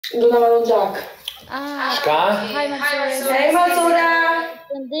Do na marrë gjak. Shka? Haj Malsorja. Hej Malsorja!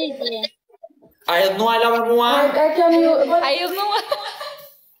 A idhnue la me mua? A idhnue?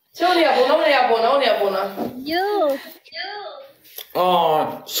 Që unë jabona. Jo.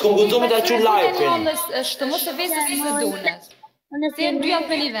 S'kom gudu me ta që live-in. Është mos e vesës i Edonës. Se e dyja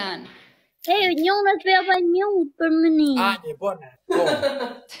për një ven. Njënës për pa njët për mëni. Një, bone.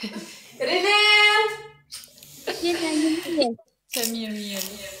 Rilend! Se mirë.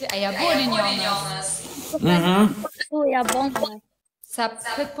 A ja boni njënës. Po, ja bonë. Sa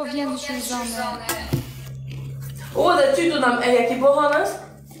këtë po vjen që zone. O, dhe ty du nam, e ki po hanës?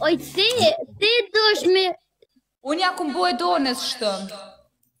 Oj, ti dush me... Unë ja kum bo Edonës shtëm.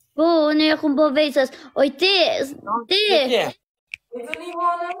 Po, unë ja kum bo vesës. Oj, ti... E du një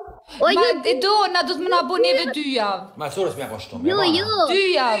hanëm? Oj, Ma Edona do të më na bo neve 2 javë. Malsorës m'ja kështu. 2 javë. 2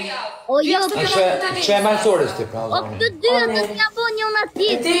 javë. O, jo, Që e Malsorës ti, pra? o, këtë 2 javë të t'ja bo një në E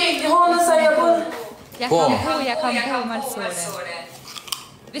tjetë. ti, hanës a jabon? Ja kam bo Malsorë.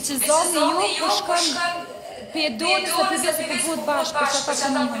 Veç që zonë ju po shkon për Edonës dhe për vesë për bëhet bashkë, për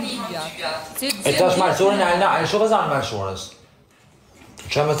që ata ka një 2 javë. E tash Malsorën e shumë zanë Malsorës.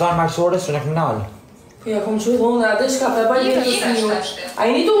 Që me thanë Malsorës, unë e këmë nalë. Po ja kom që dhona, dhe shka për baj jetës një. A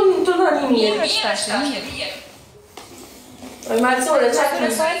i një të në një mirë. Mirë është mirë. Oj Malsorë, që të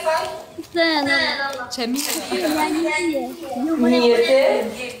në Që mirë. mirë te?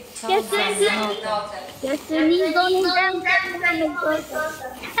 Kështë një zonë të me kështë.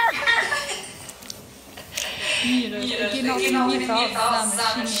 Mirë, kena mirë ka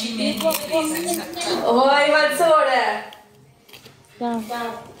zamë, Oj Malsorë!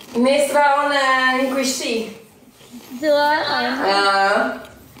 Nesra one në kushti. Dua,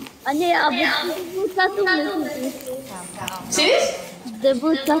 A ane, a bu të me Qish? dhe bu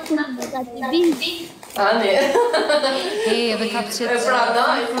të me bindi. A ne. edhe ka pëqet. E pra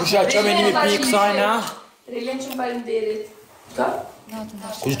daj. Kusha që me njëmi pikë sajna? Rilen që më balin derit. Ka?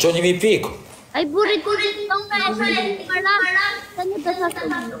 Kusha që njëmi pikë? Ai burit të në me e shërë të një të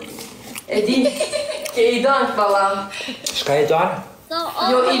të E di, ke i donë këpala. Shka i donë?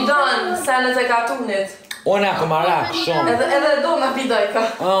 Jo i donë, senet e katunit. Unë e këmë arak, shumë. Edhe do me pidoj ka.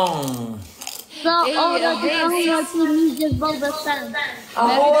 So, ora të të të një gjithë bërë dhe sen. A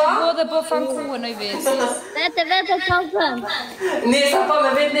hoa? Po dhe po fankuë në i vesë. Vete ka zën. Nesa pa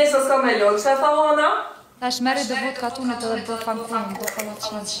me vetë nesa s'ka me lojë. Qëta tha hona? Tash meri dhe vot katunit edhe po fankuë, po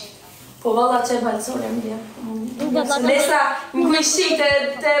kalaçan. Po valla që e Malsorja më dhja. Nesa në kushti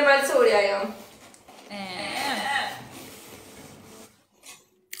të Malsorja jam.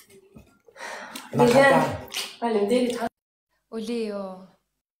 Ma ka ta. Falim derit. O Leo.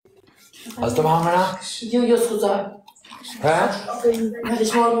 As të më hamëra? Jo, skuzaj. He? Në të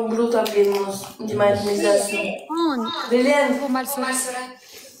shmarë më gruta për mos, në majtë më zdesë. Rilen. Po Malsorë.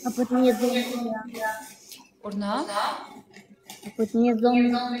 Apo të një zonë. Urna? Apo të një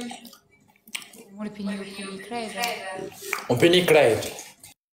zonë. Mori për një krejtë. Unë për një krejtë.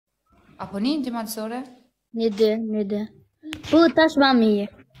 Apo një ti Malsorë? Një dy. Po, tash ma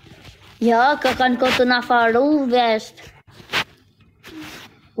mirë. Ja, ka kanë kotë në faru vesht.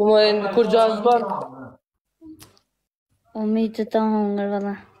 Po më kur gjasë bërë. O mi të të hongër,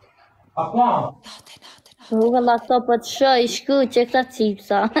 vëlla. A po? Po, vëlla, këto po të shë, i shku që këta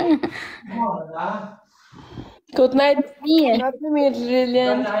cipsa. Këtë najtë Mirë. Natë mirë,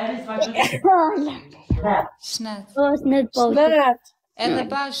 Rilen. Shnet. Po, është në të po. Shnet. Edhe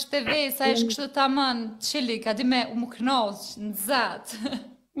bashkë të vesë, a ishë kështu të amën, qili, ka di me u më knoqë, në zatë.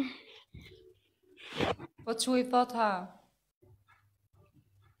 Po që i thot ha?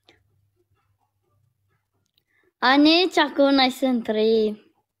 Ani që aku në isë në të ri.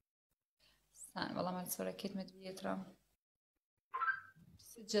 Sanë, valla Malsorë, ketë me të vjetra.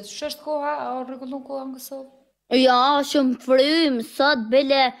 Si gjithë, shështë koha, a regullu koha në kësot? Ja, shumë frymë, sot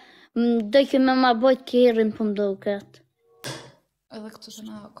bele dojke me ma bojt kërën për më duket. Edhe këtu të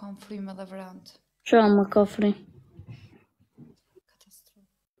na kam frymë edhe vrandë. Qa më ka frymë?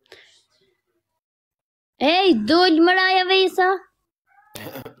 Ej, dull më raja vesa?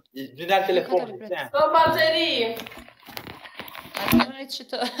 Dy nalë telefonit, se? Po bateri. A të nërejt që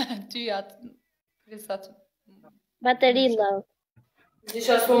të tyjat, krisat. Bateri lau.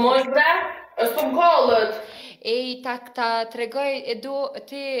 Disha s'po mojsh bre? S'po m'kollët. Ej, ta tregoj,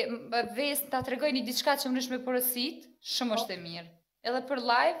 ti vesë ta tregoj një diçka që më nësh me përësit, shumë është e mirë. Edhe për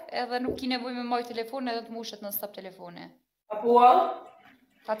live, edhe nuk ki nevoj me moj telefon, edhe të mushet në stop telefone. Apo al?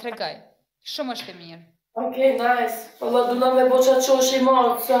 Ta tregoj, shumë është e mirë. Okej, nice. Valla du na me bo qa qosh i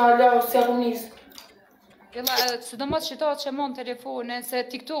marë, se halau, se arunis. Jella, sidomos që ta që mon telefone, se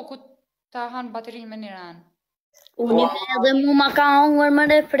TikToku ta hanë baterinë me një ranë. Edhe mu ma ka hongër më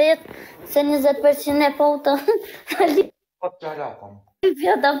repret se 20% e foto. Po të halakon.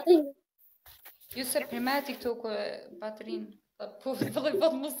 Ju se prima TikTok baterin. Po vëllai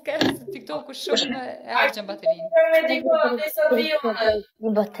vot mos ka se TikTok shumë e harxhan baterin.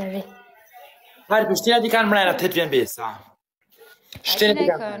 Një bateri. Hajde, po shtina di kanë mrena, të vjen besa. Shtina di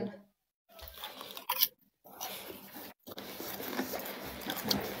kanë.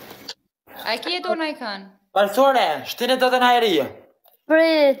 A ki Edonën i kanë? Malsore, shtina do të në hajrije.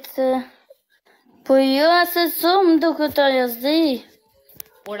 Prit. Po jo se shumë duke të jazdi.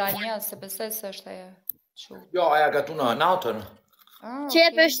 Ora 1, se besoj se është ajo. Jo, aja gatu në natën.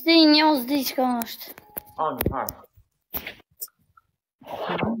 Qep e shti njës di qka është.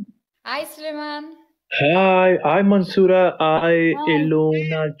 Hi Suleiman. Hi, I'm Mansura. I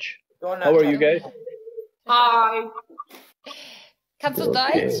Edonën. How are you guys? Hi. Kannst du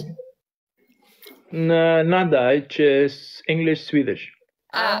Deutsch? Not Deutsch, it's English, Swedish.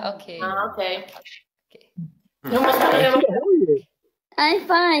 Okay. Okay. I'm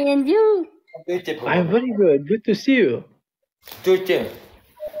fine, and you? I'm very good. Good to see you. Tutti.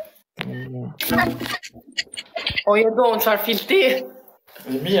 O Edonën, çfarë filti?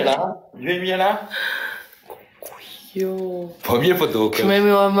 Mira, ju mira? Jo. Po mirë po duke. Me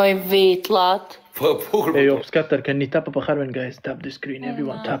më i vetlat. Po bukur. Hey, yo, scatter, can you tap up a Harman, guys? Tap the screen,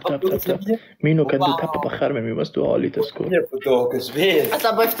 everyone. Tap. Mino can do tap up a Harman. We must do all it as Mirë po duke, s'vet.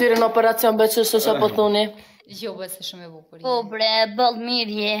 Ata bëj ftyrën operacion beqë se po thoni. Jo, bëse shumë e bukur. Po bre, bëll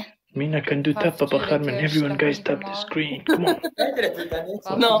mirje. Mina can do tap up a Harman. Everyone, guys, tap the screen. Come on.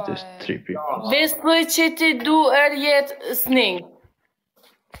 No. Just 3 people. Besoj që ti du erjet sning.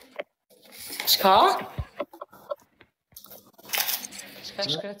 Çka? Çka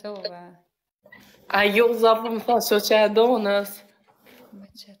shkretova? A jo zapë më thasë që që Edonës. Me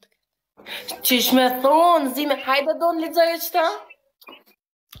qetë. Qish me thonë, zime, hajde Edonë lexoje qëta?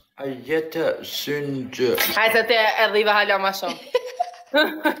 A jetë synë Hajde te e dhive hala ma shumë.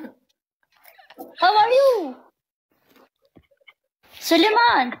 How are you?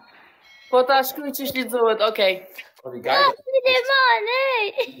 Suleiman. Po ta shkruj qish lexohet, okej. Suleiman,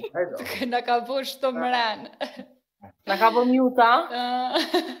 hey. Na ka bo shto mran. Na ka po mjuta?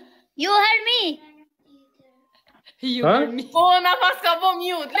 You heard me? Ju Huh? mi. Po na pas ka po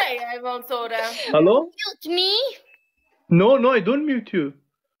mjut, leja e Malsore. Hello? Mute me? No, I don't mute you.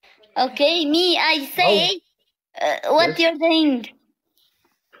 Okay, me, I say what you're doing.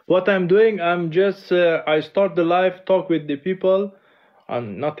 What I'm doing, I'm just, I start the live, talk with the people,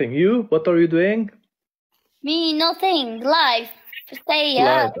 and nothing. You, what are you doing? Me, nothing, live. Stay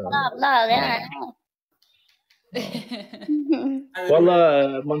Live, blah, blah, yeah.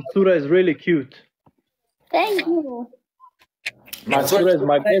 Wallah, Mansura is really cute. Thank you. Mansura is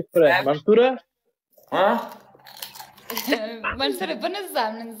my best friend. Mansura? Ha? Mansura bën në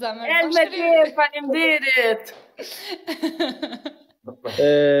zemër. Me te, faleminderit.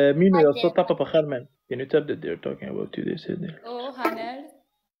 Mino, you also tap up a Harman. Can you tell that they're talking about you? They said there. Oh, Hanel.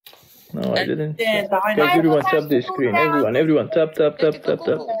 No, I didn't. Guys, everyone tap the screen. Everyone, tap.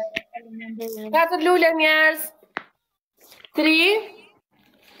 Katër lule njerëz. 3,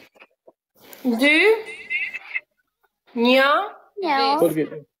 2, 1. Yeah.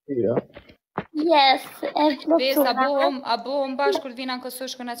 Forget it. Yeah. Yes, Bes, a bohëm bashkur vina në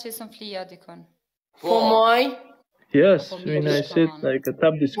Kosovë shkona që isën flija dikon. Po moj. Yes, when I said like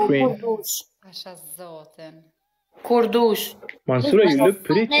tap the screen. Pasha zotin. Kur dush. Mansura, you look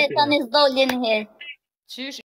pretty. Tani s'doljen herë. Qysh